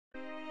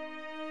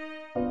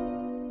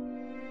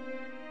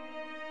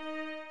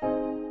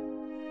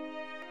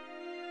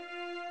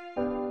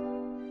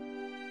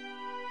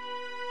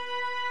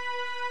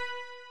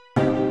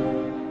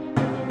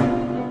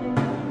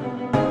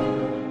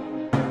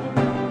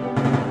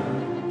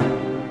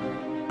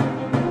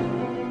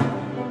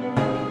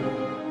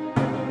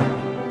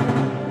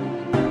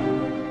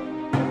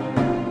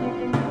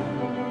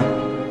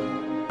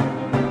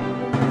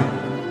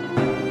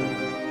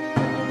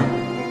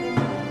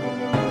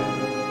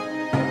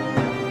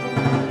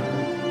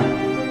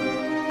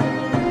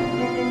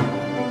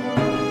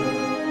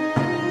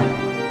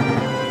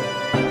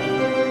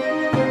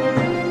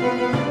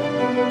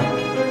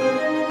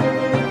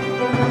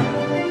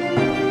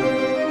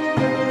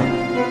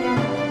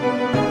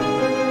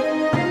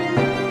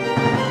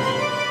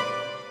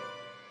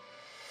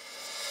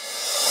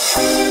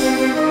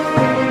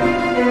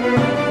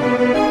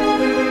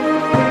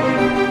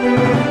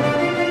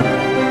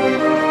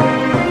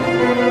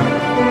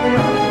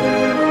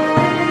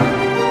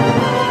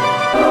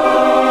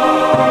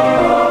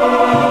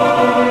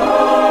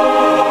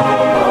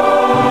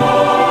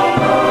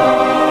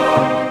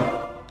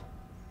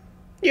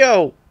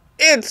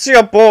It's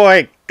your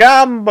boy,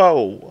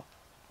 Combo!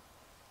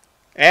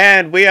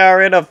 And we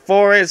are in a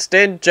forest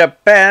in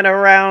Japan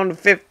around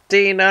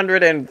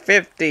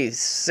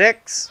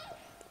 1556.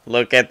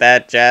 Look at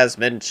that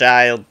Jasmine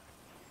child.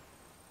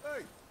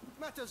 Hey,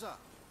 Mataza!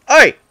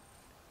 Oi!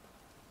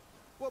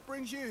 What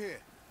brings you here?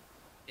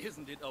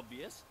 Isn't it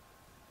obvious?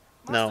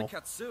 No. Master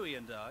Katsui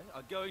and I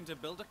are going to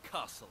build a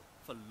castle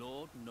for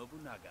Lord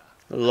Nobunaga.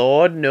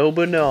 Lord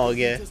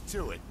Nobunaga. Just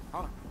do it,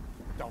 huh?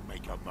 Don't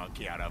make a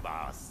monkey out of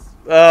us.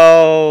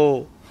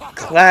 Oh,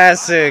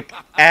 classic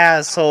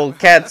asshole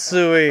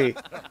Katsui.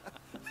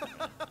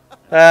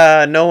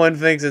 No one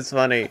thinks it's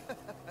funny.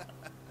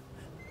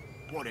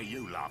 What are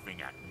you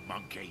laughing at,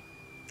 monkey?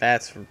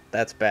 That's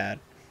bad.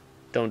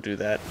 Don't do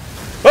that.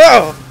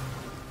 Oh!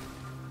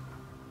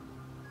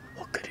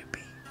 What could it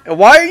be? And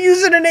why are you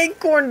using an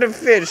acorn to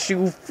fish,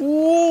 you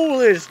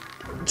foolish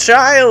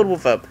child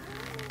with a...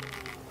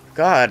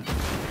 God.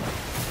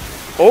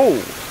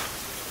 Oh.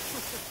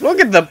 Look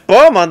at the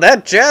bum on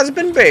that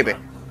Jasmine baby.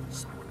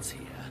 Someone's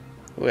here.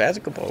 Ooh, that's a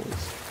good pose.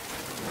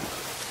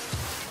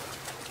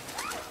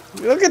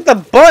 Look at the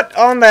butt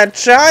on that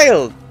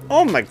child.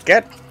 Oh my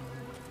god.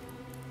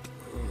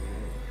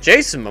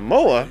 Jason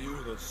Momoa. Are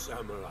you the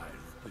samurai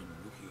I've been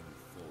looking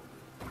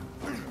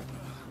for?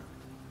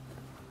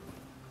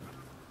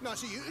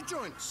 Nice of you to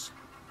join us.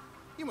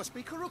 You must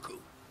be Kuroku.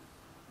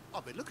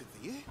 I've been looking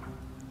for you.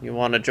 You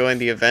want to join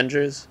the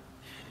Avengers?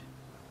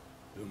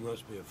 You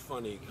must be a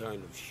funny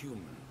kind of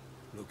human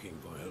looking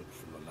for help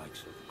from the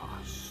likes of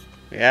us.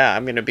 Yeah,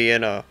 I'm gonna be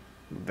in a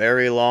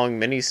very long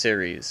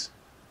miniseries.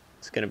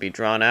 It's gonna be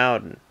drawn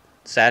out and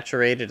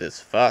saturated as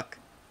fuck.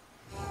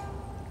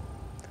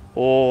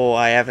 Oh,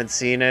 I haven't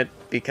seen it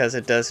because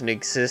it doesn't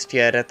exist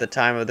yet at the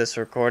time of this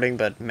recording,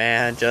 but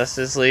man,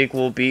 Justice League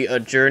will be a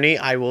journey,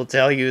 I will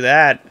tell you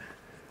that.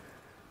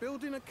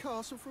 Building a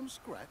castle from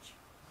scratch?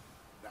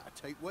 That'd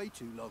take way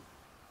too long.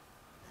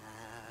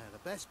 The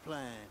best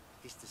plan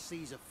is to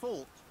seize a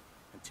fort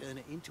and turn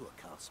it into a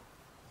castle.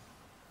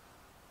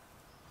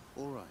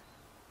 Alright.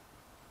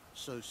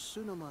 So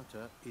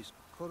Tsunomata is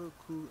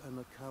Koroku and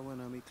the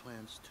Kawanami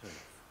clan's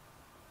turf.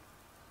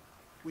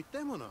 With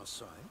them on our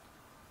side,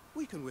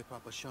 we can whip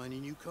up a shiny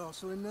new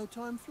castle in no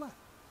time flat.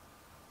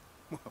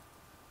 Well,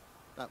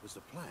 that was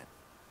the plan.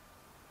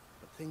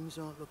 But things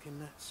aren't looking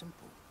that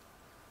simple.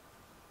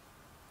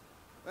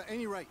 At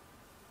any rate,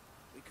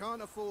 we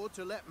can't afford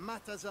to let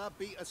Mataza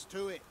beat us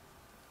to it.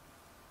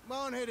 Come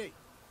on, Hiddy.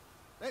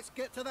 Let's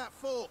get to that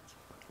fort.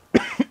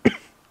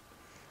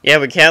 Yeah,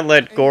 we can't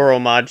let Goro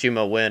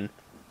Majima win.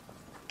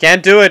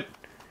 Can't do it.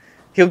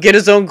 He'll get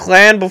his own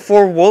clan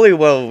before Wooly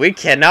will. We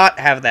cannot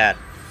have that.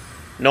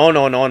 No,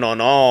 no, no, no,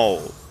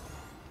 no.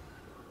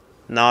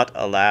 Not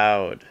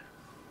allowed.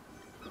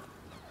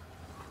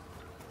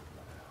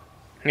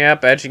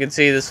 Yep, as you can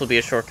see, this will be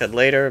a shortcut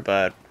later,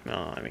 but,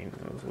 I mean,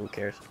 who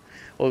cares?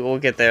 We'll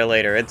get there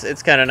later.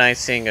 It's kind of nice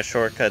seeing a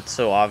shortcut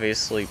so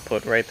obviously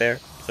put right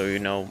there. So you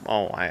know,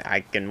 oh,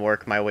 I can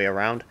work my way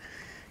around.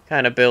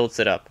 Kind of builds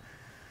it up.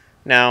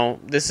 Now,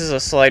 this is a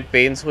slight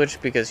bait and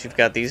switch because you've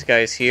got these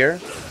guys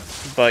here,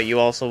 but you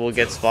also will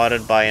get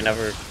spotted by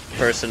another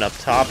person up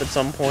top at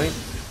some point.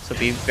 So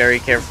be very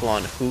careful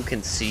on who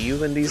can see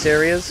you in these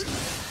areas.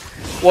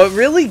 What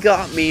really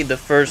got me the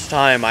first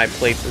time I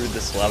played through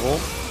this level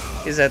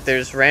is that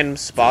there's random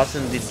spots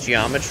in the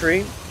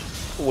geometry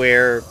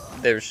where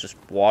there's just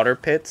water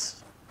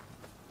pits.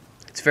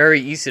 It's very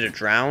easy to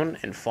drown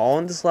and fall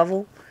in this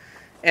level.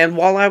 And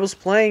while I was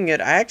playing it,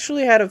 I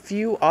actually had a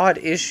few odd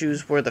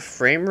issues where the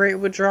frame rate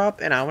would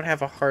drop and I would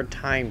have a hard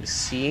time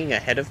seeing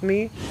ahead of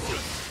me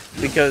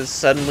because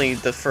suddenly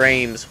the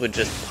frames would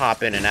just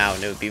pop in and out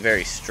and it would be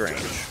very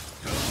strange.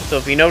 So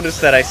if you notice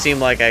that I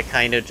seem like I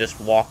kind of just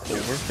walk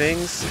over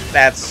things,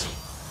 that's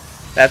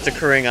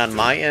occurring on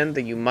my end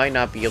that you might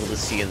not be able to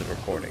see in the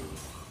recording.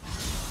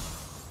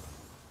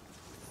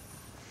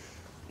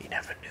 You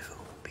never knew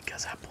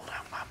because I pulled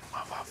out my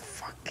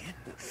motherfucking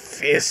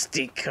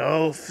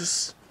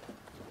fisticuffs.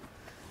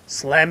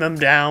 Slam him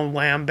down,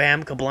 wham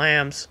bam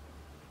kablams.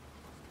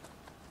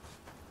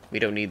 We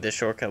don't need this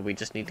shortcut, we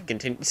just need to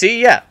continue. See,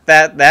 yeah,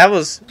 that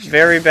was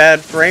very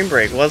bad frame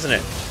break, wasn't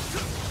it?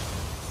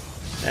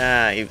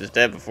 Ah, he was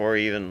dead before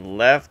he even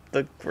left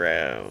the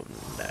ground.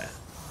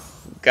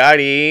 Got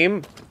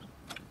him.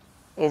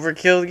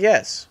 Overkill,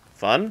 yes.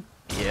 Fun?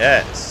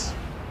 Yes.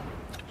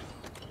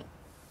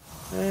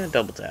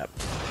 Double tap.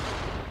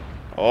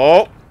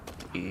 Oh,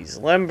 he's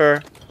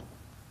limber.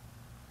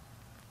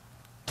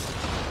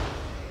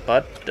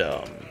 But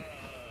dumb.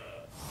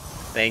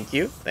 Thank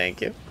you,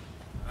 thank you.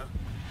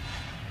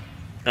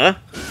 Huh?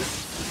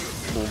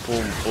 Boom,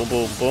 boom, boom,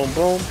 boom, boom,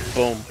 boom,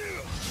 boom.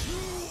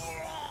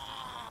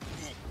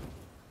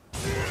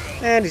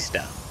 And he's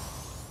down.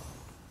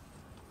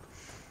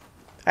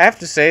 I have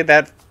to say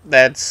that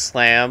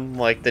slam,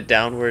 like the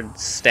downward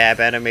stab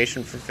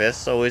animation for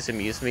fists, always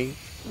amused me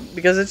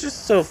because it's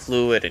just so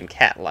fluid and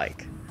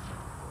cat-like.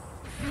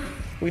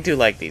 We do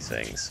like these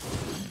things.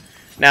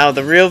 Now,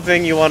 the real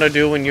thing you want to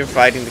do when you're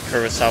fighting the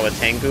Kurosawa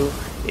Tengu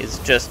is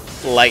just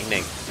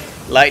lightning.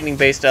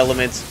 lightning-based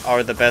elements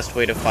are the best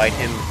way to fight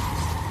him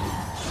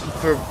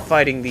for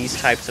fighting these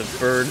types of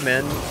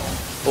birdmen,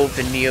 both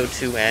in Nioh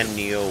 2 and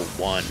Nioh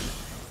 1.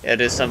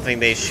 It is something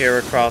they share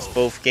across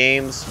both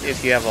games.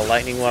 If you have a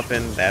lightning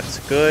weapon, that's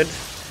good.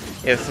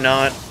 If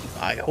not,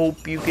 I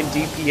hope you can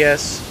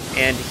DPS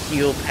and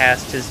heal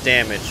past his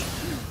damage,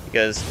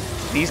 because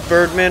these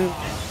birdmen,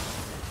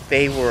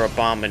 they were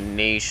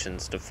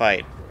abominations to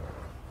fight.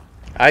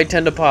 I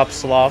tend to pop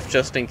Sloth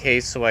just in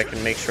case so I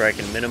can make sure I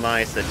can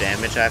minimize the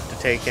damage I have to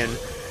take in.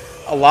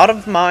 A lot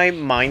of my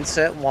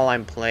mindset while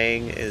I'm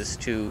playing is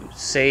to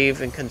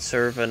save and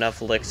conserve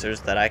enough elixirs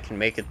that I can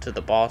make it to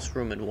the boss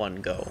room in one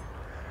go.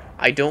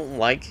 I don't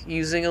like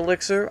using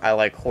elixir, I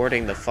like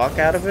hoarding the fuck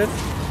out of it.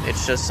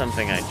 It's just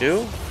something I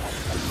do.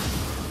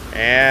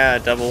 Yeah,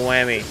 double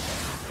whammy.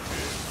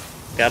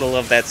 Gotta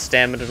love that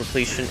stamina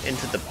depletion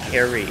into the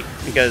parry,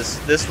 because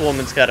this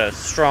woman's got a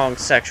strong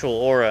sexual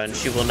aura and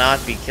she will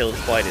not be killed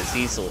quite as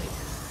easily.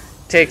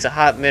 Takes a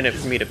hot minute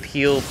for me to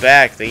peel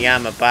back the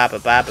yama baba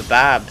baba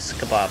babs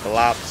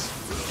kebab-a-lops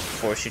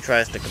before she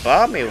tries to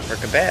kebab me with her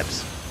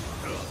kebabs.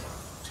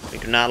 We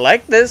do not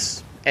like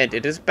this, and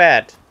it is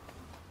bad.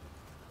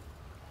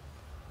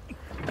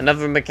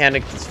 Another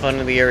mechanic that's fun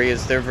in the area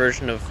is their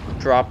version of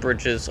drop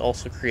bridges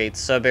also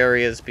creates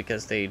sub-areas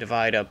because they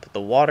divide up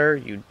the water.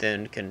 You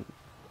then can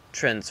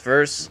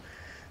transverse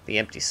the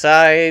empty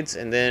sides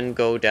and then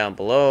go down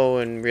below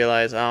and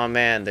realize, oh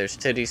man, there's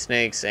titty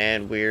snakes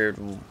and weird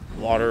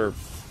water.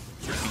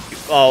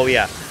 Oh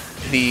yeah,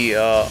 the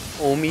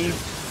Omi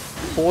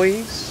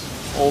boys,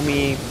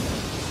 Omi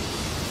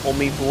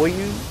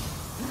boyu,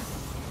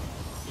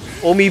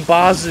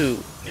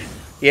 Omibazu.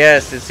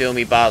 Yes, it's the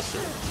Omibazu.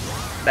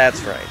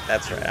 That's right,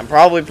 that's right. I'm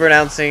probably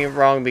pronouncing it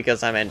wrong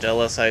because I'm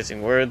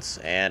angelicizing words,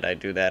 and I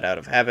do that out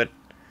of habit,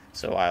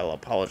 so I'll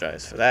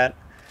apologize for that.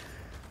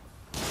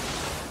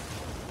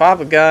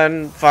 Pop a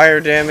gun, fire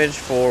damage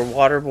for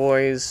water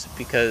boys,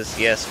 because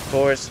yes, of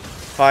course,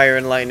 fire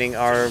and lightning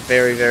are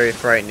very, very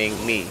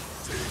frightening me.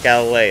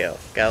 Galileo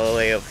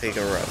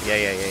Figaro.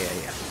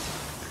 Yeah.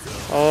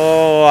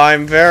 Oh,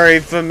 I'm very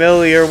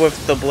familiar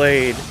with the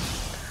blade.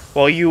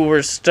 While you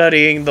were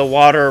studying the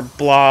water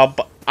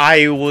blob,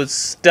 I was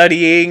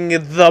studying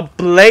the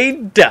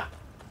blade.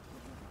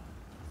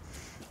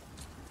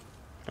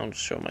 I'll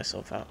just show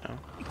myself out now.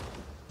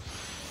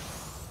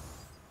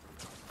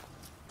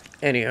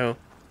 Anyhow.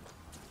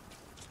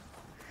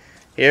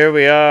 Here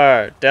we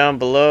are, down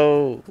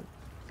below,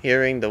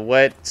 hearing the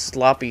wet,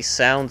 sloppy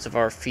sounds of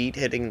our feet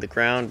hitting the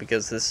ground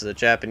because this is a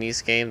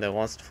Japanese game that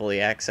wants to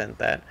fully accent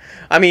that.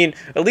 I mean,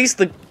 at least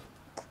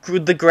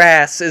the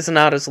grass is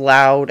not as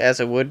loud as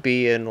it would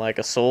be in like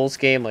a Souls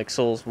game, like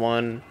Souls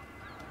 1,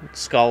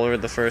 Scholar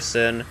of the First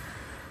Sin.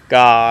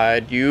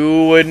 God,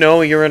 you would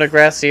know you're in a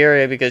grassy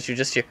area because you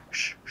just hear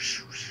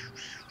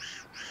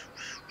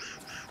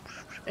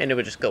and it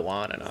would just go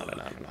on and on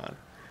and on and on.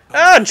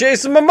 Ah,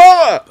 Jason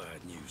Momoa!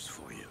 Bad news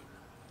for you.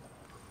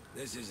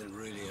 This isn't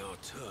really our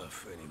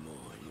turf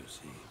anymore, you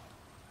see.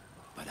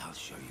 But I'll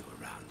show you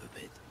around a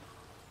bit.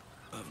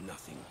 I've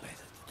nothing better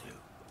to do.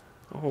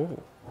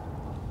 Oh.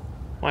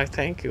 Why,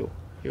 thank you,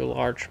 you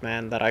large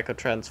man that I could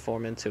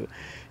transform into.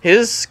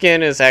 His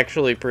skin is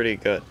actually pretty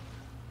good.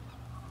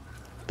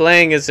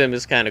 Playing as him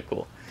is kind of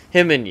cool.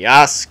 Him and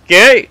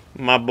Yasuke,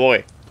 my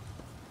boy.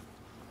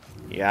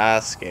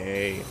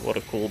 Yasuke, what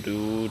a cool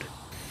dude.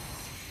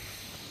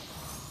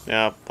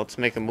 Yeah, let's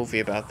make a movie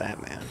about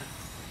that man.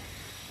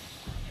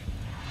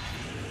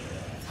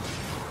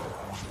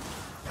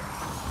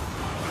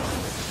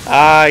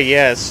 Ah,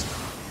 yes.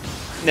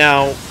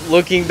 Now,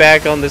 looking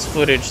back on this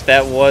footage,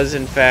 that was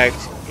in fact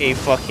a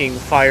fucking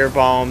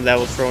firebomb that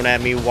was thrown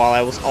at me while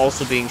I was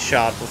also being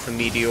shot with a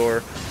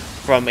meteor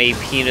from a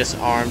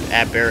penis-armed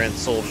aberrant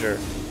soldier.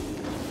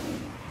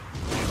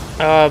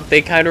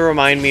 They kind of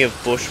remind me of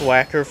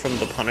Bushwhacker from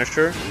The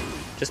Punisher,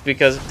 just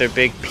because of their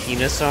big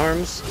penis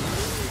arms.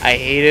 I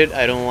hate it,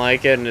 I don't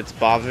like it, and it's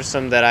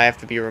bothersome that I have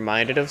to be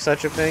reminded of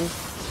such a thing,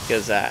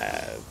 because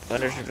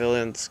Punisher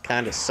villains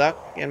kind of suck,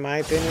 in my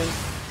opinion.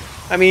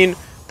 I mean,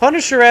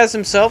 Punisher as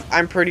himself,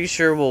 I'm pretty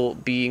sure will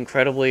be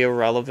incredibly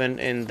irrelevant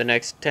in the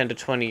next 10 to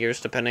 20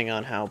 years, depending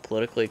on how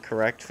politically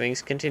correct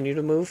things continue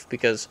to move,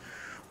 because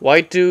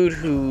white dude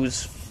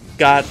who's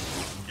got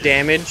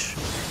damage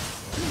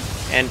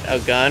and a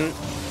gun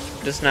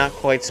does not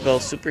quite spell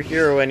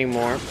superhero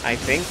anymore, I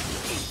think,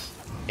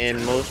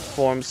 in most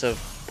forms of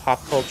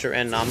pop culture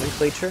and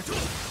nomenclature,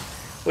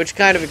 which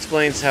kind of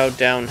explains how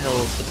downhill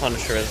the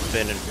Punisher has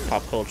been in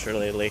pop culture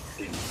lately.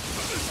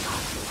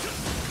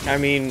 I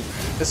mean,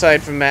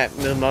 aside from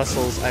the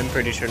muscles, I'm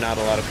pretty sure not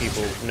a lot of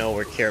people know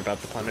or care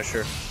about the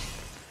Punisher.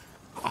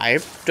 I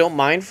don't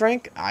mind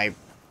Frank. I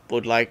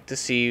would like to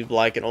see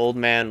like an old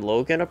man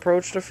Logan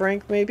approach to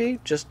Frank, maybe,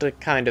 just to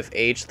kind of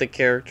age the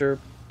character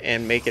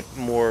and make it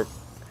more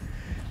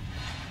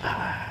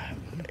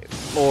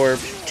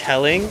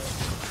telling,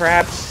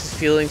 perhaps, his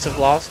feelings of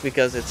loss,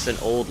 because it's an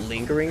old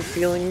lingering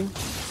feeling,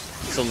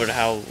 similar to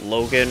how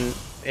Logan,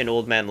 in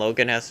Old Man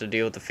Logan, has to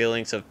deal with the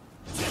feelings of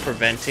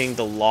preventing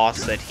the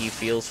loss that he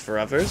feels for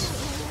others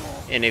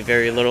in a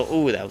very little.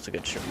 Ooh, that was a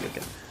good shot.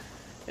 Okay.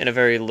 In a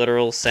very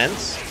literal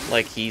sense,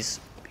 like he's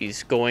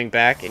going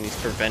back and he's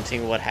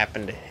preventing what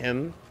happened to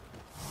him,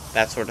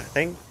 that sort of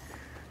thing.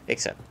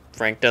 Except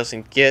Frank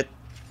doesn't get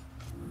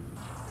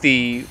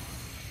the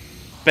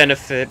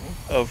benefit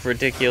of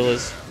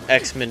ridiculous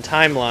X-Men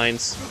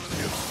timelines.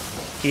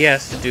 He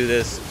has to do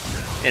this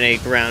in a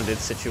grounded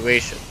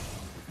situation.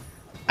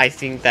 I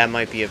think that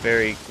might be a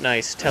very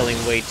nice telling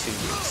way to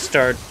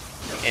start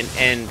and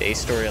end a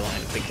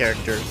storyline of the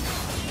character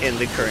in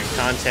the current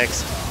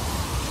context.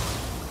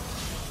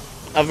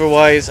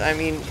 Otherwise, I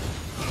mean,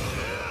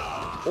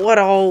 what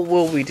all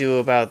will we do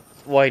about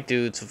white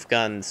dudes with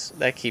guns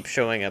that keep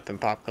showing up in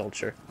pop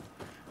culture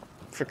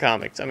for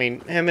comics? I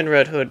mean, him and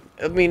Red Hood,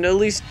 I mean, at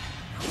least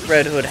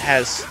Red Hood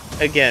has,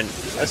 again,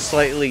 a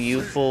slightly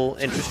youthful,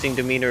 interesting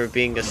demeanor of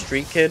being a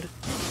street kid.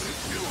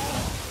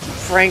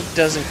 Frank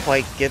doesn't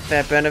quite get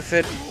that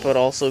benefit, but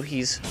also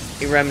he's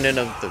a remnant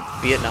of the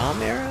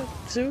Vietnam era,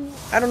 too?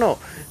 I don't know.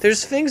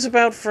 There's things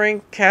about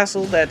Frank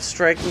Castle that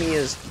strike me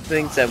as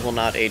things that will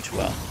not age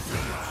well.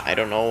 I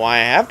don't know why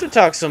I have to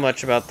talk so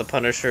much about the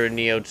Punisher and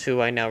Nioh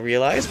 2, I now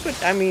realize, but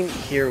I mean,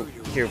 here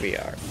we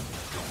are.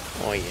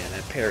 Oh yeah,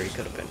 that parry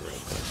could have been real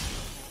good.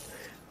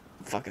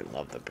 Fucking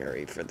love the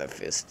parry for the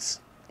fists.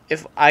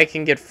 If I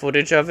can get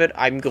footage of it,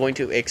 I'm going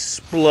to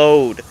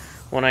explode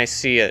when I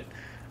see it,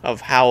 of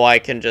how I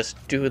can just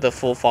do the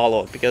full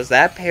follow-up, because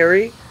that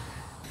parry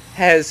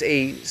has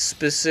a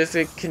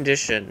specific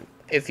condition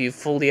if you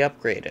fully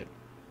upgrade it,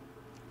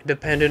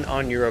 dependent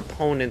on your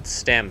opponent's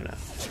stamina.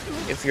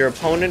 If your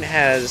opponent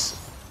has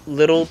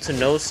little to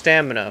no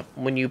stamina,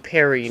 when you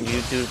parry and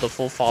you do the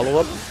full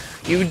follow-up,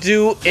 you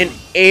do an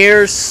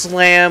air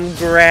slam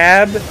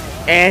grab,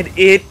 and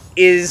it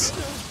is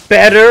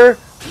better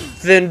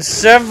than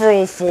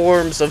several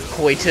forms of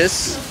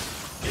coitus.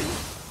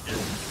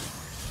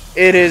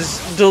 It is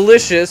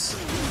delicious.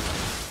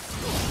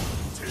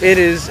 It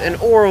is an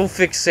oral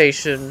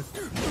fixation.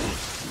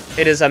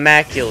 It is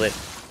immaculate.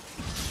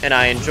 And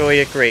I enjoy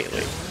it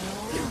greatly.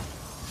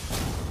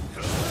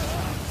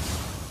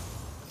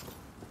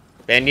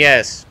 And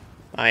yes,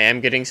 I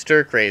am getting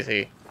stir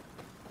crazy.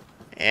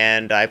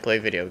 And I play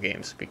video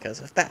games because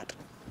of that.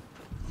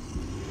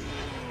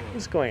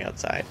 Who's going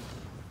outside?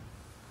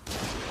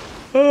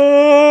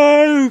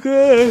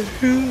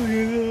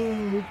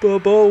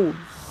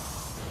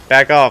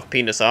 Back off,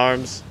 penis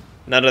arms.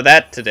 None of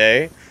that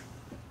today.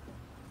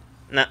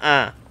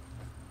 Nuh-uh.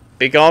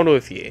 Be gone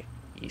with ye.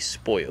 Ye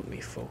spoiled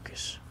me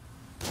focus.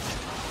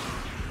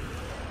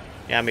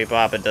 Yami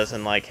Baba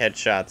doesn't like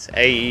headshots.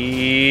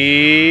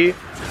 Hey.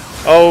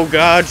 Oh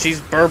god,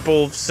 she's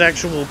purple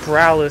sexual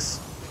prowess.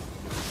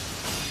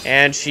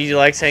 And she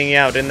likes hanging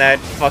out in that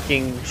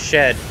fucking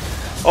shed.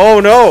 Oh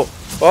no!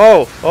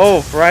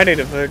 Oh, Friday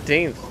the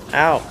 13th.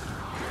 Ow.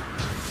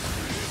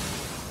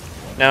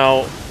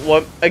 Now,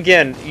 what,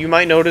 again, you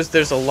might notice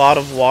there's a lot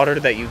of water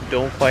that you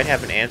don't quite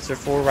have an answer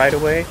for right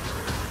away.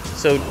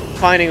 So,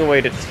 finding a way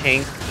to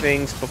tank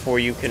things before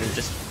you can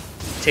just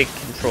take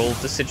control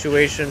of the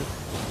situation,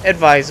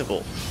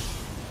 advisable.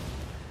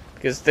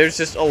 Because there's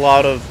just a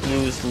lot of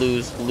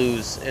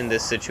lose in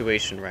this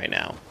situation right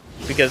now,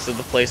 because of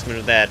the placement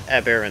of that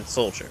aberrant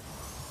soldier.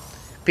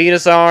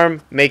 Penis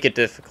arm, make it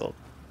difficult.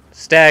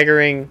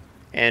 Staggering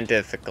and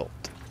difficult.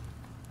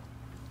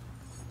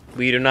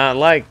 We do not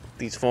like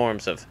these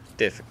forms of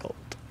difficult.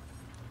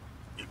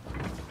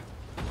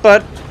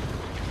 But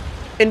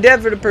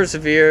endeavor to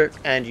persevere,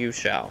 and you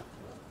shall.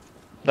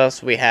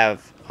 Thus we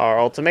have our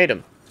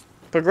ultimatum.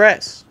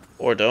 Progress,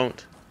 or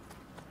don't.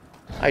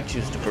 I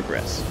choose to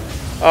progress.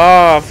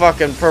 Oh,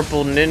 fucking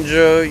purple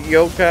ninja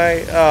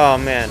yokai. Oh,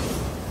 man.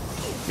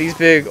 These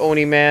big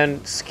Oni man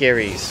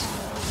scaries.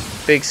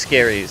 Big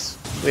scaries.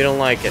 We don't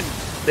like it.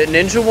 The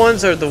ninja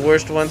ones are the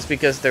worst ones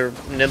because they're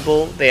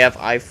nimble. They have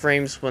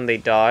iframes when they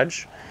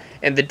dodge.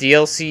 And the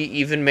DLC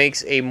even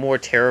makes a more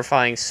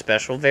terrifying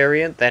special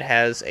variant that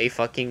has a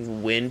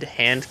fucking wind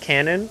hand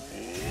cannon.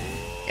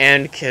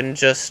 And can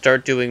just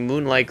start doing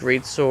Moonlight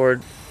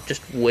Greatsword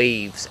just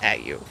waves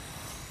at you.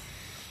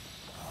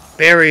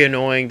 Very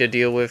annoying to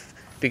deal with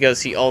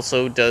because he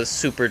also does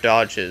super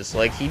dodges.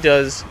 Like, he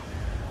does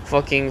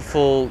fucking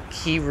full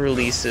key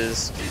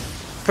releases.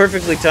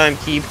 Perfectly timed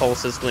key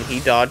pulses when he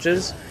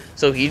dodges.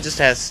 So he just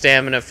has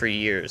stamina for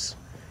years.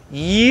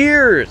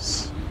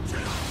 Years!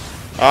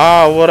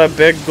 Ah, what a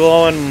big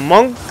glowing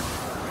monk!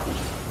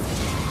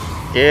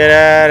 Get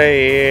out of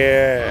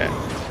here!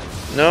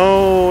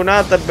 No,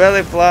 not the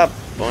belly flop.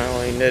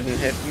 Well, he didn't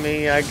hit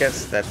me. I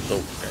guess that's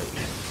okay.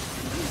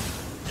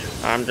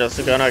 I'm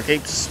just gonna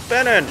keep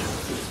spinning!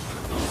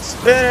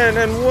 Spinning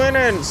and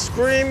winning!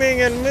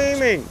 Screaming and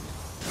memeing!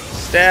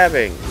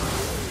 Stabbing.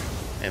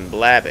 And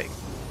blabbing.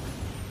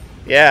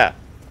 Yeah.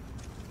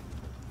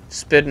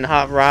 Spitting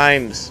hot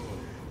rhymes.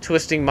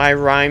 Twisting my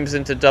rhymes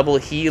into double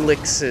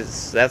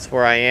helixes. That's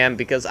where I am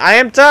because I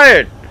am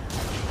tired.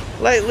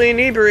 Lightly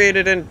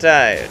inebriated and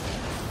tired.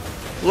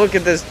 Look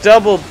at this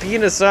double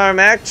penis arm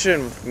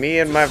action with me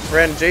and my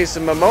friend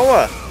Jason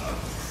Momoa.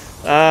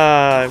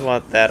 I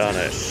want that on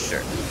a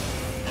shirt.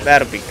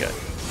 That'll be good.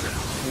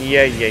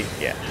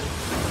 Yeah.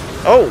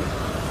 Oh!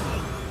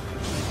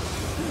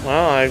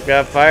 Well, I've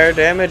got fire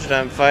damage and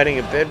I'm fighting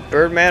a big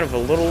Birdman with a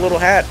little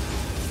hat.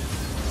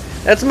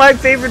 That's my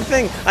favorite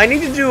thing. I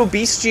need to do a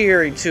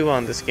bestiary too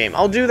on this game.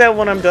 I'll do that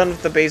when I'm done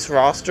with the base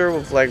roster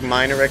with like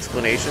minor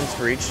explanations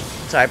for each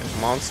type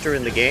of monster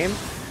in the game.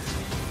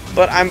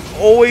 But I'm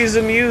always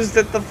amused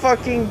at the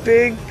fucking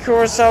big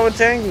Kurosawa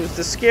Tengus,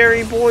 the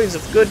scary boys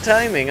of good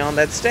timing on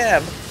that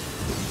stab.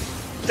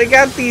 They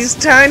got these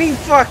tiny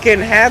fucking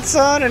hats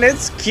on and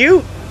it's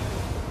cute.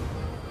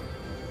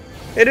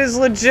 It is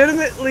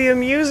legitimately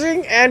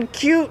amusing and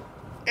cute.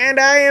 And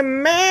I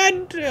am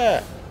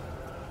mad.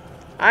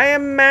 I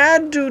am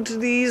mad due to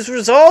these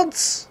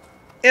results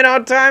in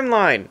our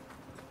timeline.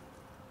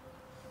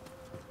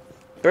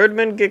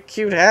 Birdmen get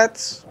cute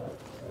hats.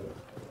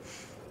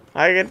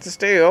 I get to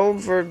stay home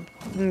for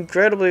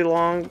incredibly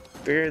long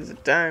periods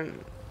of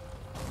time.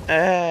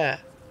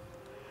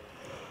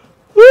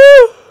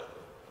 Woo!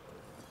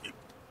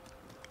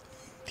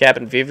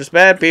 Cabin fever's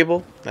bad,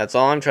 people. That's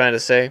all I'm trying to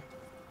say.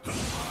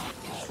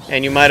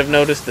 And you might have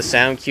noticed the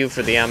sound cue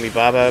for the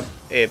Amibaba.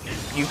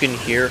 If you can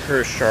hear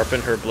her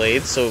sharpen her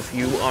blades, so if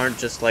you aren't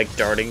just like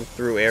darting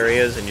through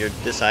areas and you're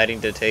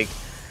deciding to take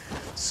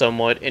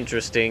somewhat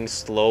interesting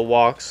slow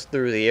walks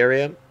through the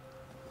area,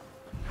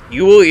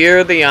 you will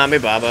hear the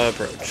Amibaba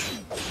approach.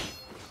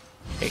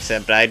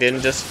 Except I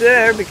didn't just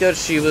stare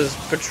because she was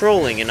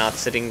patrolling and not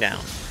sitting down.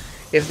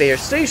 If they are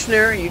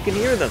stationary, you can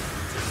hear them.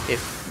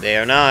 If they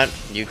are not,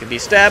 you can be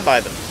stabbed by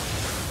them.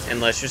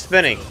 Unless you're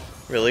spinning.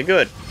 Really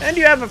good. And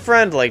you have a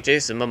friend like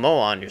Jason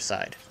Momoa on your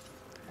side.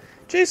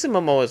 Jason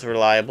Momoa is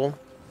reliable.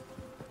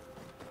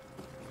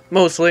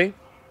 Mostly.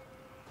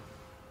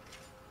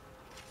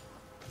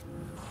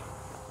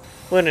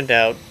 When in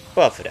doubt,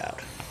 buff it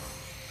out.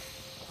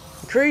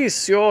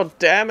 Increase your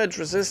damage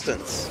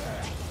resistance.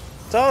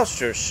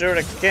 Toss your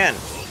shuriken.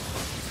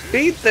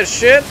 Beat the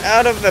shit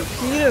out of the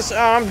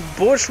penis-armed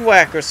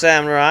bushwhacker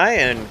samurai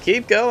and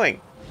keep going.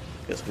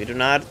 Because we do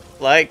not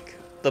like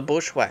the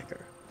bushwhacker.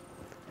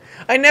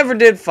 I never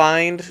did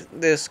find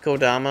this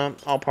Kodama.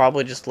 I'll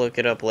probably just look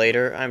it up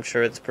later. I'm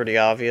sure it's pretty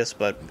obvious,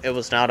 but it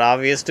was not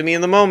obvious to me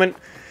in the moment.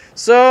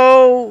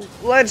 So,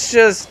 let's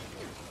just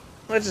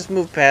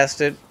move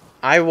past it.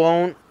 I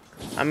won't.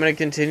 I'm going to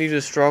continue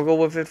to struggle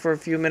with it for a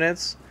few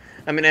minutes.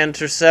 I'm going to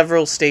enter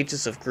several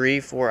stages of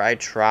grief where I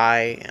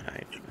try and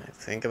I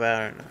think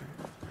about it and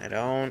I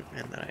don't,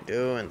 and then I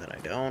do, and then I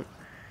don't.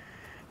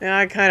 And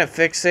I kind of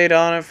fixate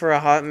on it for a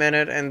hot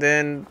minute, and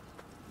then,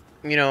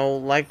 you know,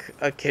 like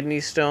a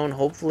kidney stone,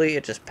 hopefully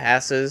it just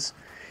passes,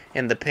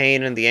 and the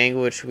pain and the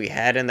anguish we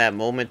had in that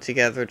moment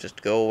together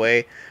just go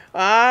away.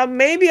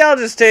 Maybe I'll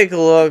just take a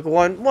look,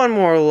 one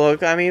more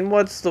look. I mean,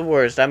 what's the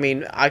worst? I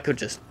mean, I could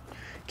just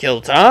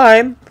kill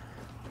time,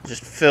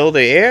 just fill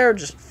the air,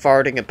 just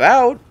farting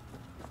about.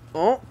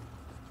 Oh,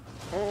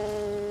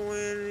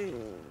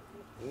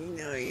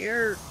 no,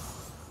 here,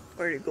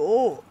 where'd it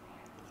go?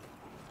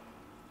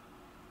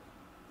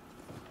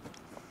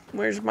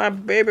 Where's my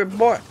baby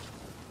boy?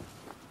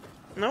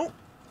 No,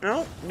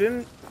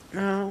 didn't.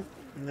 No,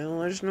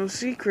 there's no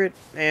secret.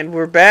 And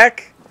we're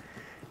back.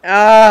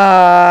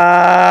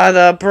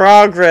 The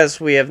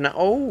progress we have not.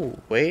 Oh,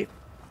 wait.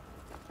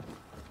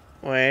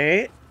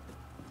 There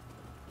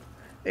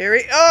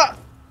he.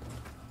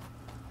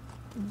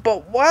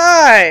 But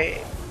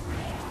why?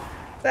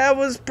 That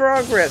was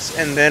progress.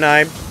 And then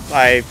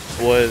I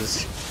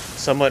was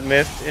somewhat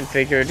miffed and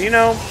figured, you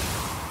know,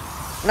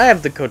 I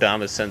have the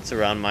Kodama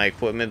sensor on my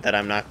equipment that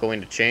I'm not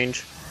going to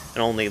change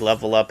and only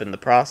level up in the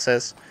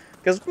process,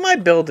 because my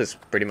build is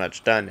pretty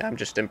much done. I'm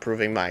just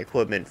improving my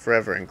equipment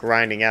forever and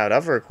grinding out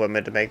other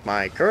equipment to make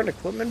my current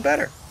equipment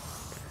better.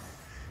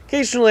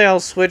 Occasionally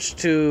I'll switch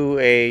to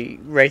a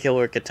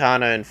regular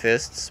katana and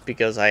fists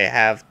because I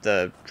have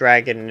the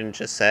Dragon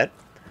Ninja set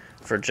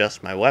for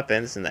just my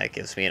weapons, and that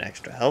gives me an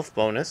extra health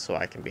bonus so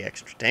I can be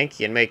extra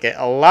tanky and make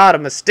a lot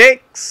of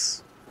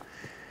mistakes.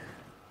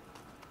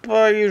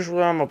 But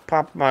usually I'm gonna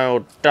pop my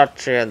old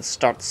Dutchie and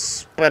start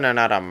spinning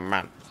at a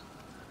man.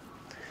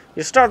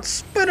 You start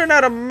spinning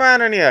at a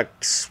man and you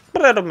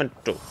split him in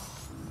two.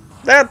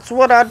 That's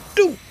what I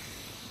do.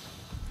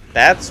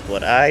 That's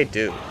what I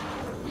do.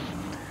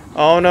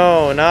 Oh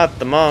no, not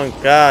the monk.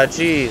 Ah,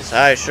 jeez.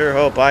 I sure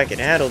hope I can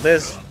handle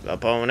this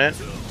opponent.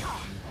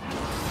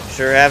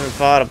 Sure haven't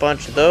fought a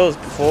bunch of those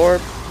before.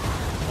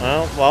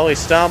 Well, while he's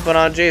stomping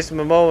on Jason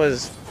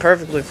Momoa's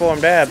perfectly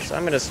formed abs,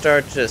 I'm gonna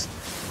start just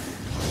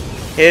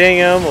hitting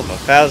him with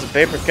 1,000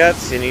 paper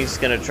cuts, and he's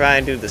gonna try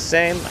and do the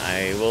same.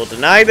 I will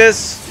deny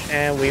this,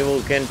 and we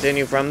will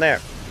continue from there.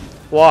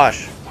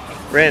 Wash,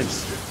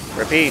 rinse,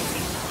 repeat.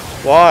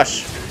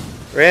 Wash,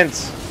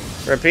 rinse,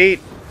 repeat.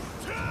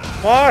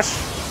 Wash,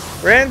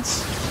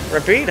 rinse,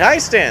 repeat. High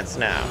stance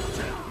now.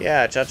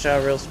 Yeah, cha-cha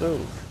real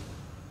smooth.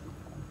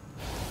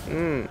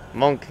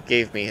 Monk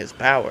gave me his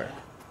power.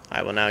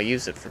 I will now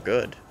use it for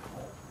good.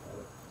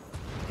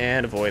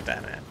 And avoid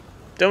Batman.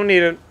 Don't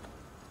need it.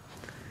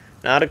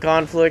 Not a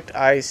conflict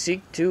I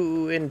seek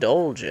to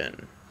indulge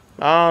in.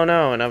 Oh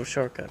no, another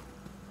shortcut.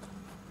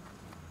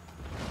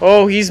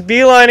 Oh, he's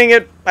beelining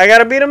it. I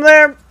gotta beat him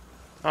there.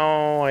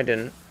 Oh, I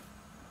didn't.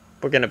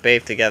 We're gonna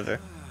bathe together.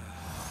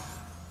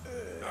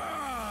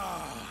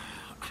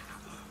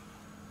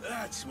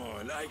 That's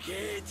more like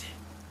it.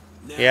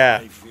 Now Yeah.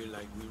 I feel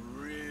like we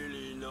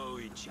really know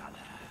each other.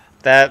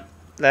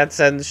 That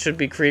sentence should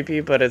be creepy,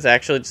 but it's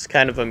actually just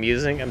kind of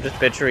amusing. I'm just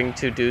picturing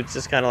two dudes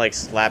just kind of like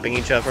slapping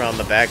each other on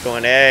the back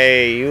going,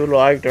 hey, you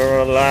like to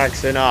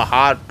relax in a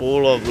hot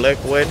pool of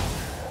liquid?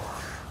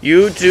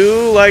 You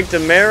too like to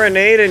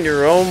marinate in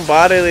your own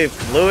bodily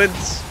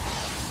fluids?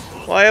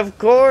 Why, of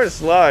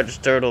course,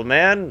 large turtle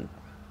man.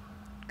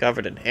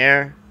 Covered in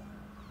hair.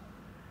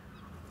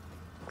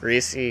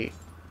 Greasy.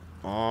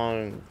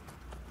 Long.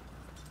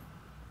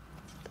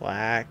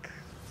 Black.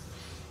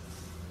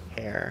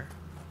 Hair.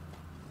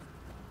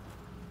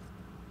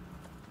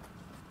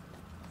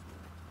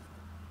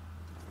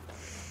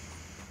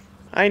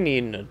 I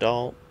need an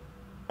adult.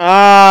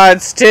 Ah,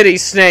 it's Titty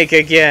Snake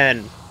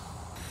again.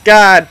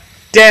 God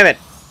damn it.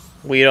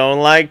 We don't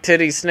like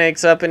titty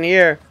snakes up in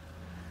here.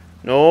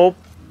 Nope.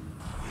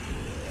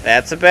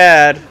 That's a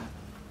bad.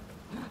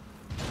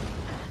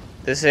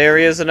 This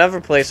area is another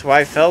place where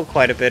I fell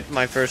quite a bit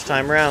my first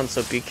time around,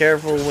 so be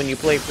careful when you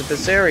play for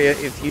this area.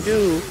 If you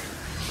do,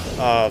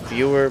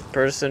 viewer,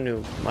 person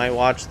who might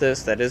watch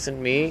this that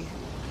isn't me,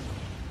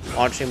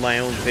 watching my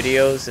own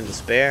videos in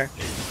despair,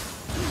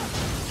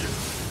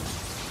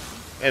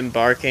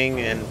 embarking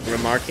and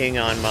remarking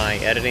on my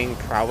editing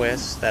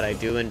prowess that I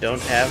do and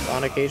don't have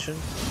on occasion.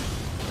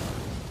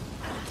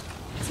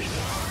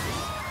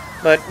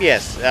 But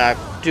yes,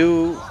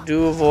 do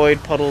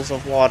avoid puddles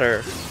of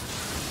water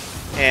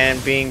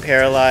and being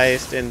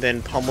paralyzed and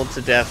then pummeled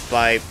to death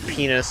by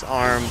penis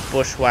arm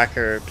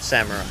bushwhacker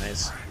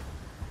samurais.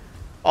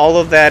 All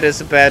of that is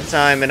a bad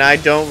time, and I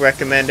don't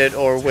recommend it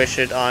or wish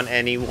it on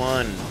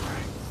anyone.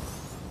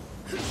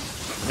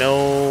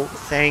 No,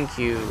 thank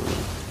you.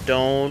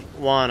 Don't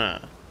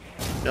wanna.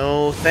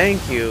 No,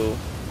 thank you.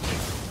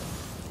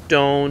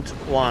 Don't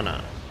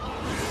wanna.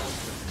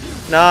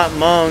 Not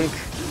Monk.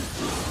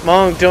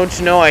 Monk, don't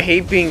you know I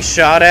hate being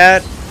shot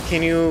at?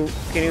 Can you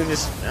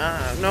just...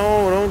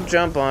 no, don't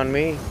jump on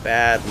me.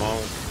 Bad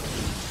Monk.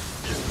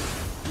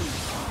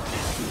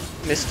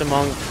 Mr.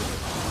 Monk.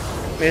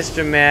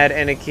 Mr. Mad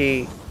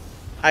Anarchy.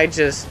 I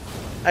just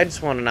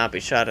want to not be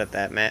shot at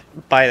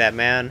by that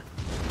man.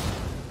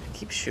 He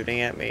keeps shooting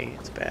at me.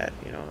 It's bad.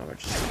 You know, we're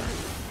just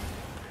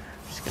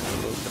gonna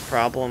remove the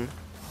problem.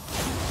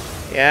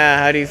 Yeah,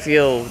 how do you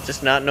feel?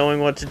 Just not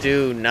knowing what to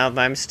do. Now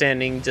that I'm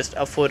standing just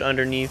a foot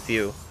underneath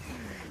you.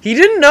 He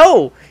didn't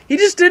know. He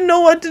just didn't know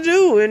what to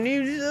do, and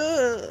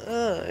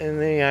and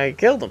then I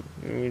killed him,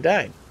 and he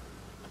died.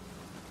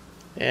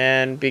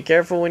 And be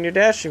careful when you're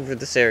dashing through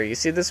this area. You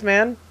see this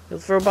man? He'll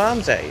throw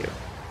bombs at you.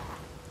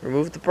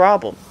 Remove the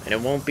problem, and it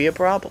won't be a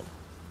problem.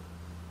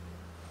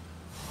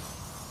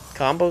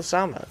 Combo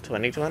Sama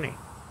 2020.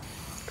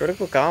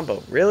 Critical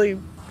Combo. Really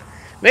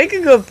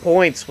making good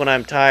points when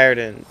I'm tired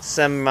and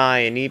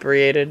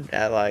semi-inebriated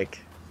at like...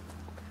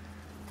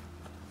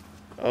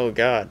 Oh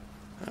god.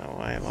 Oh,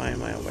 why am I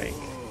awake?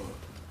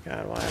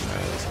 God, why am I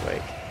always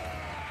awake?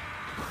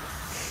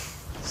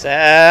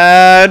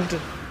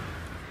 Sad!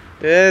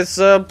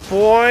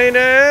 Disappointed!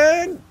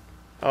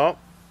 Oh.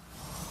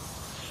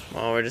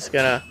 Well, we're just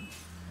gonna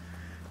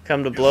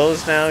come to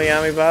blows now,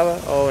 Yami Baba?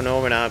 Oh,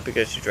 no, we're not,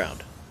 because you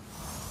drowned.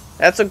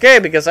 That's okay,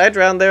 because I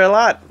drowned there a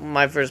lot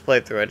my first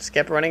playthrough. I just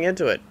kept running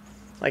into it.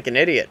 Like an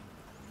idiot.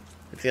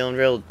 I'm feeling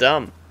real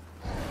dumb.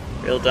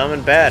 Real dumb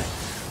and bad.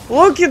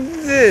 Look at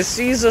this!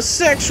 He's a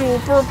sexual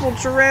purple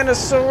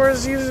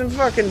Tyrannosaurus using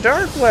fucking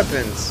dark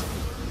weapons.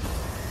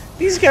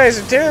 These guys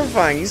are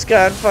terrifying. He's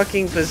got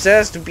fucking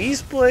possessed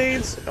beast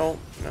blades. Oh,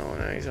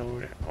 no, he's over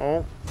there.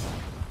 Oh.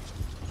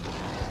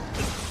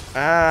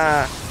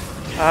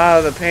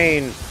 The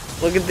pain.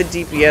 Look at the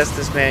DPS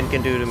this man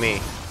can do to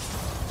me.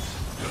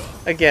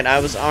 Again, I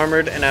was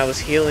armored and I was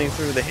healing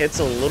through the hits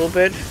a little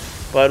bit,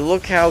 but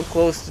look how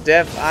close to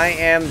death I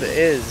am to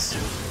is.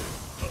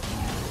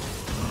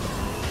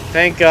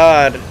 Thank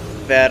God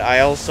that I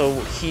also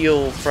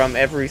heal from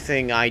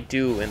everything I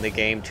do in the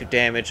game to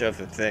damage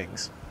other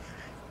things.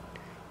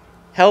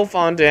 Health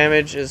on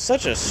damage is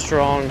such a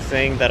strong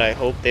thing that I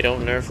hope they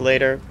don't nerf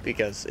later,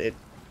 because it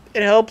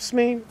helps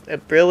me.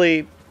 It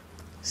really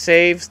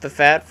saves the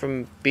fat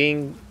from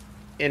being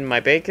in my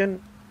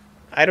bacon.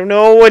 I don't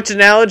know which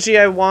analogy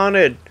I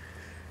wanted,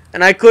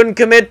 and I couldn't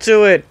commit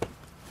to it.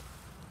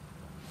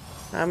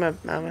 I'm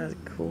gonna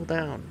cool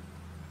down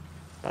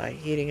by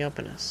heating up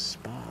in a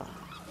spa.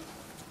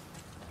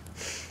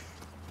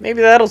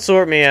 Maybe that'll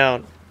sort me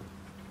out.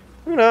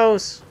 Who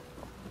knows?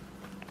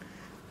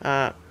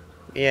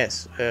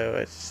 Yes.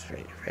 It's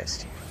ready to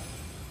rest here.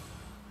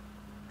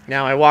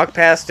 Now, I walked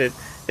past it.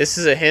 This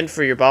is a hint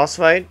for your boss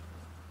fight,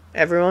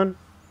 everyone.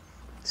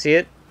 See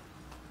it?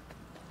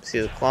 See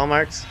the claw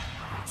marks?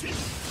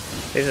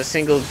 There's a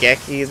single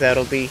Geki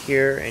that'll be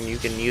here, and you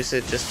can use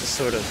it just to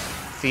sort of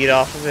feed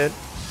off of it.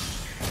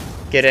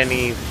 Get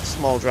any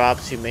small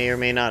drops you may or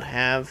may not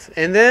have.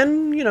 And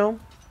then, you know,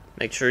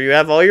 make sure you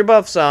have all your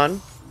buffs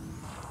on.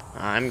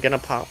 I'm gonna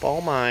pop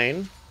all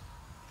mine.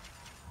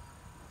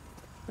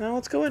 Now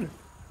let's go in.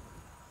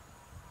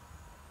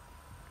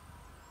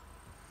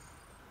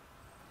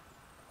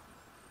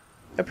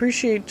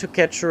 Appreciate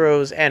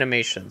Takechiro's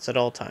animations at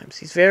all times.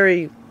 He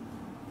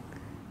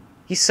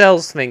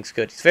sells things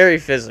good. He's very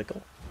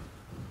physical.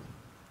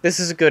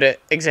 This is a good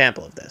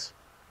example of this.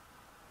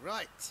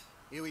 Right,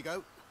 here we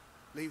go.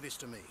 Leave this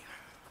to me.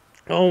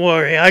 Don't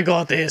worry, I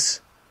got this.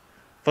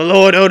 For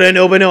Lord Oda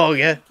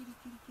Nobunaga.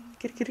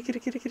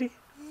 Kitty.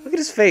 Look at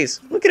his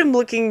face. Look at him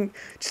looking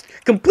just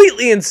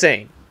completely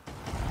insane.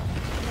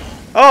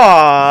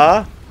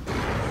 Ah.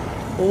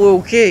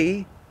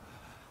 Okay.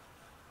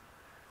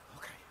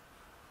 Okay,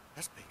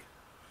 that's big.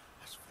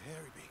 That's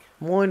very big.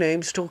 My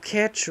name's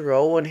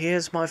Takechiro, and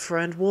here's my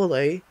friend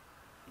Wooly.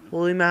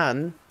 Wooly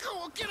Man. Go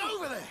on, get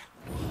over there.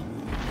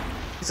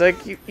 He's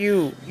like,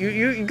 you,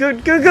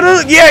 good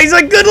luck. Yeah, he's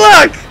like, good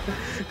luck.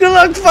 Good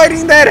luck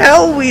fighting that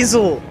hell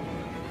weasel.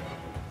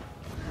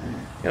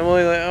 And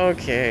Wooly's like,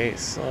 okay,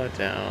 slow it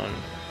down.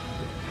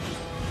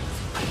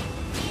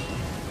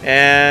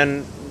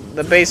 And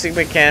the basic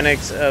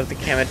mechanics of the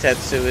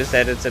Kamatetsu is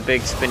that it's a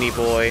big spinny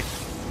boy.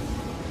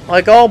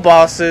 Like all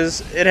bosses,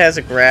 it has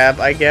a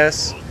grab, I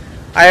guess.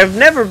 I have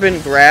never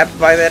been grabbed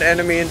by that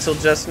enemy until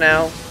just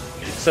now,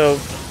 so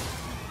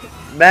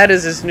that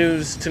is as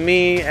news to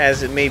me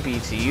as it may be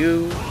to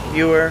you,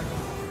 viewer.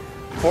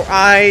 For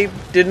I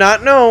did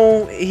not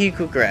know he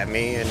could grab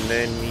me, and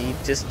then he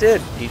just did.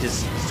 He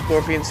just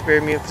scorpion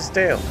speared me with his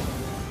tail.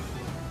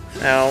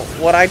 Now,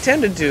 what I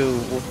tend to do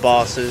with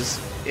bosses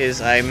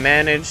is I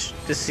manage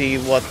to see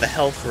what the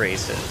health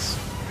race is.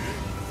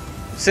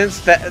 Since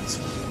that's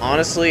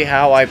honestly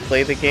how I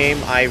play the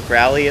game, I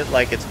rally it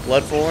like it's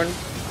Bloodborne.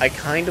 I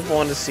kind of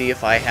want to see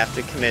if I have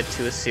to commit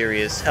to a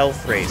serious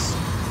health race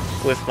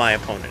with my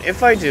opponent.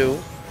 If I do,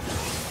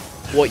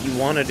 what you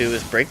want to do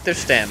is break their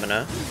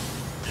stamina.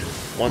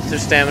 Once their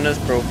stamina is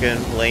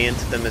broken, lay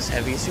into them as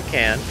heavy as you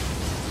can.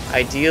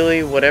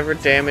 Ideally, whatever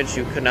damage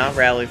you could not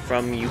rally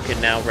from, you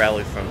can now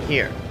rally from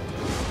here.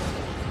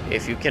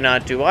 If you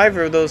cannot do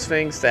either of those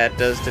things, that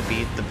does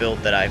defeat the build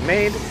that I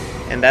made,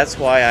 and that's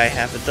why I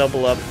have a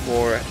double up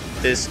for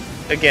this,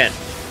 again,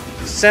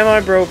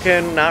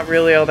 semi-broken, not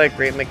really all that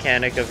great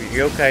mechanic of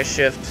your yokai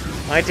shift.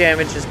 My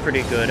damage is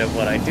pretty good at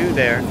what I do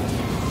there,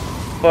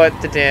 but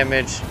the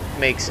damage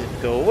makes it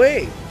go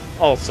away.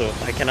 Also,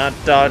 if I cannot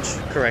dodge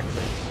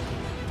correctly,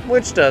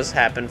 which does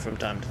happen from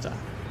time to time.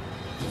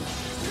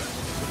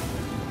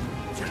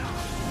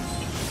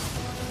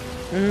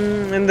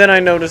 And then I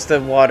noticed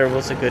that water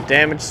was a good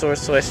damage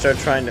source, so I started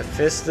trying to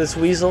fist this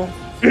weasel.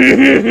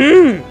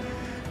 Pardon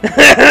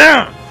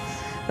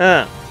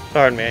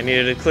me, I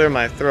needed to clear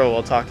my throat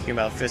while talking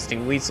about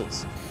fisting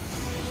weasels.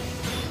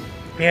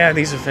 Yeah,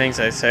 these are things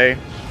I say.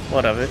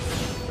 What of it?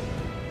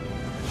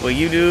 What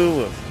you do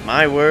with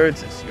my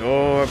words is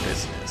your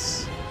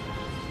business.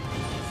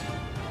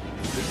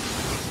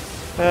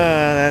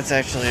 That's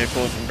actually a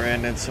quote from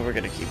Brandon, so we're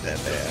gonna keep that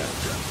there.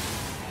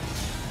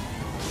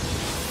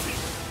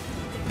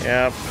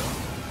 Yep.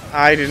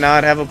 I did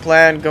not have a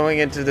plan going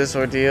into this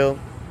ordeal.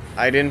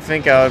 I didn't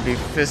think I would be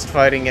fist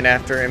fighting an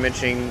after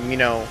imaging,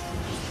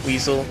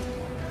 weasel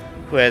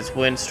who has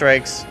wind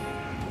strikes.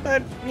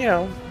 But,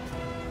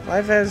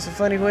 life has a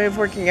funny way of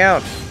working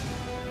out.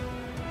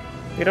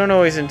 We don't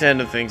always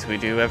intend the things we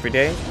do every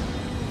day.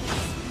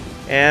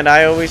 And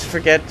I always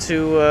forget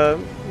to,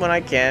 when I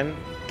can,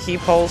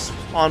 keep pulse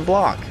on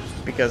block,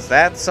 because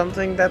that's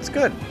something that's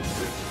good.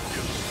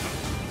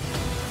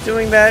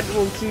 Doing that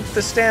will keep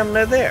the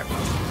stamina there.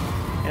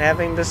 And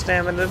having the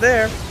stamina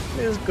there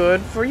is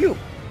good for you,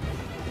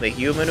 the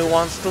human who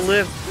wants to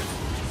live,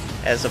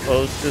 as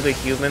opposed to the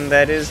human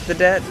that is the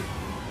dead.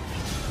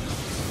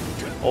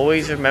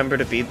 Always remember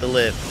to be the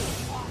live,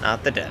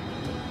 not the dead.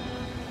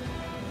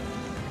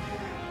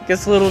 It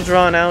gets a little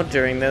drawn out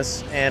during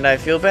this, and I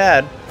feel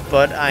bad,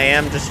 but I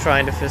am just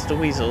trying to fist a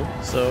weasel,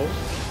 so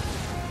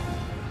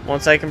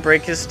once I can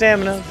break his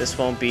stamina, this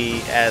won't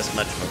be as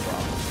much of a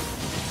problem.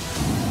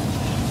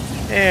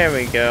 There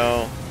we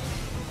go.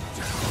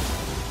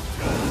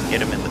 Get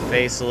him in the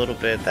face a little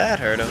bit. That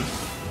hurt him.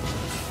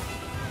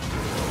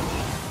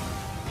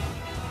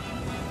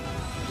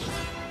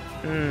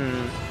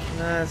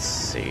 Let's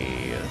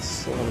see. Let's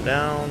slow him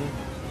down.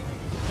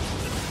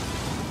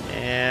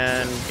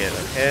 And get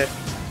a hit.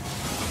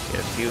 Get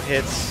a few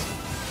hits.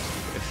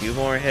 Get a few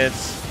more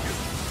hits.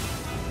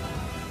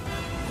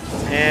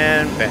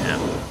 And bam.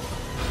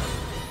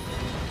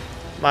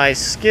 My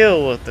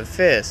skill with the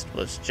fist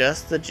was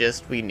just the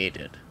gist we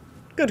needed.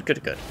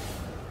 Good.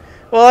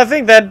 Well, I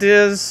think that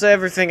is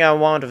everything I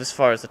want as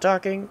far as the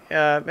talking.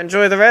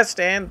 Enjoy the rest,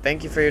 and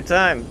thank you for your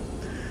time.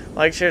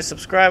 Like, share,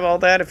 subscribe, all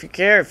that if you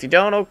care. If you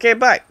don't, okay,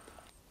 bye.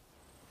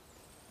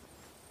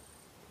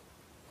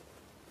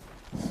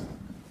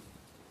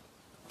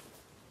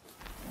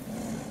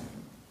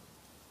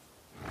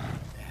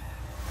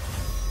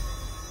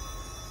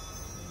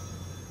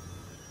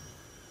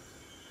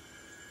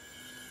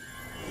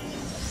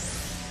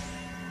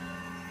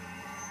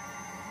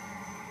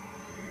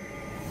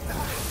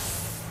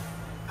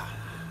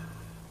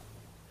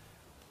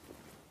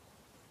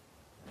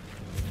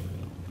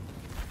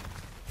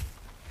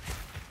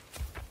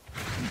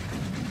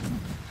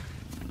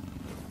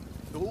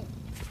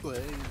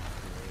 away.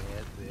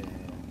 There.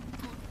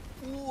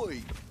 Good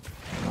boy.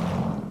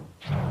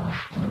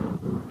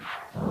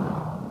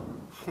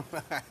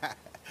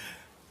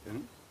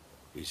 Hmm?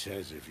 He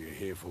says if you're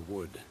here for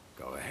wood,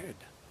 go ahead.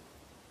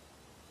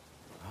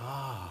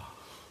 Ah.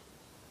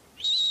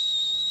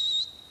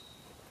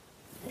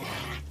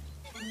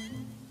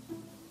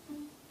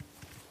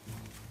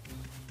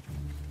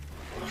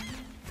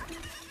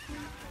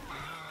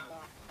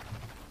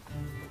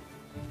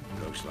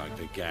 Looks like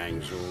the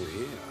gang's all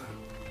here.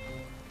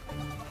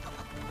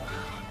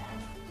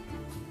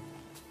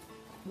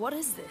 What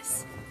is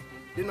this?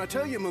 Didn't I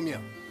tell you, Mumia?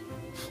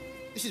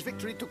 This is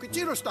Victory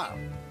Tokichiro style.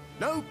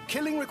 No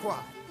killing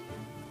required.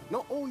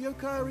 Not all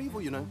yokai are evil,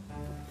 you know.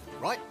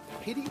 Right,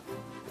 Hidi?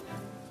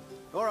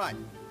 All right,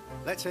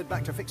 let's head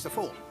back to fix the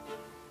fort.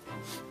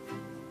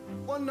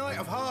 One night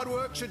of hard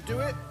work should do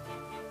it.